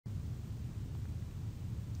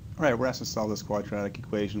Alright, we're asked to solve this quadratic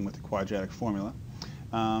equation with the quadratic formula.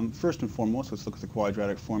 First and foremost, let's look at the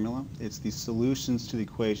quadratic formula. It's the solutions to the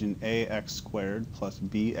equation ax squared plus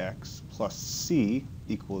bx plus c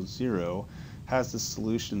equals 0 has the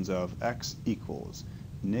solutions of x equals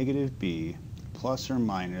negative b plus or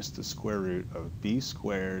minus the square root of b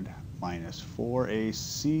squared minus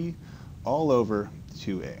 4ac all over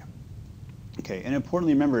 2a. Okay, and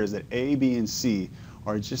importantly remember is that a, b, and c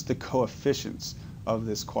are just the coefficients of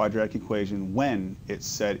this quadratic equation when it's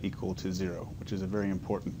set equal to 0, which is a very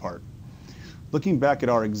important part. Looking back at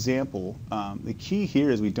our example, the key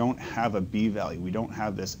here is we don't have a b value. We don't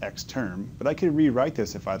have this x term, but I could rewrite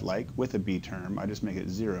this if I'd like with a b term. I just make it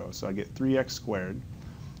 0. So I get 3x squared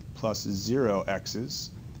plus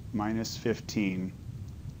 0x's minus 15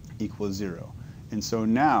 equals 0. And so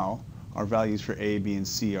now our values for a, b, and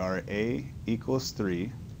c are a equals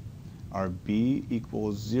 3, our b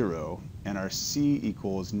equals 0, and our c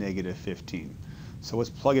equals negative 15. So let's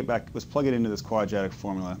plug it into this quadratic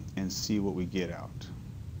formula and see what we get out.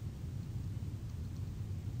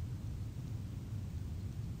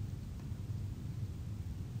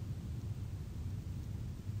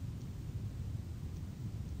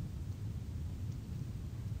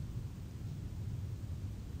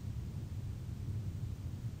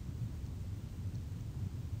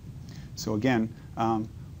 So again,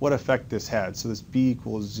 what effect this had. So this b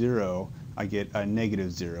equals 0, I get a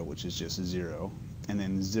negative 0, which is just 0, and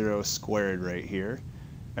then 0 squared right here.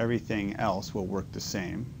 Everything else will work the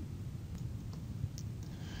same.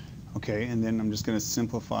 Okay, and then I'm just going to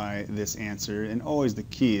simplify this answer, and always the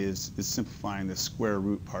key is simplifying the square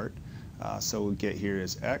root part. So we'll get here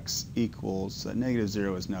is x equals, negative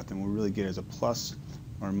 0 is nothing. We'll really get as a plus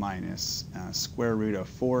or minus square root of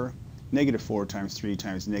 4. Negative 4 times 3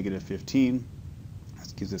 times negative 15.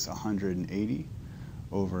 That gives us 180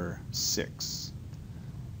 over 6.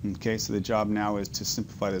 Okay, so the job now is to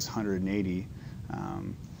simplify this 180.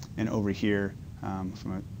 And over here,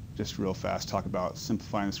 just real fast, talk about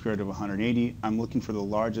simplifying the square root of 180. I'm looking for the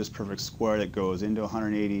largest perfect square that goes into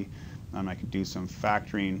 180. I could do some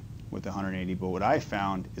factoring with 180, but what I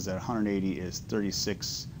found is that 180 is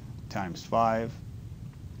 36 times 5,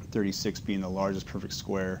 36 being the largest perfect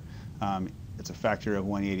square. It's a factor of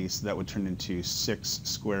 180, so that would turn into 6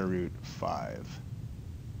 square root 5.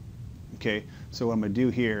 Okay, so what I'm going to do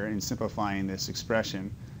here in simplifying this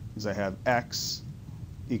expression is I have x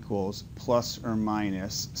equals plus or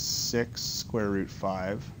minus 6 square root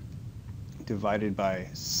 5 divided by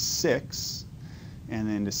 6, and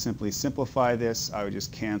then to simply simplify this, I would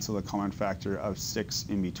just cancel the common factor of 6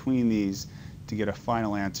 in between these to get a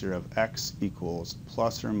final answer of x equals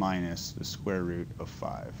plus or minus the square root of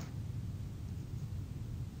 5.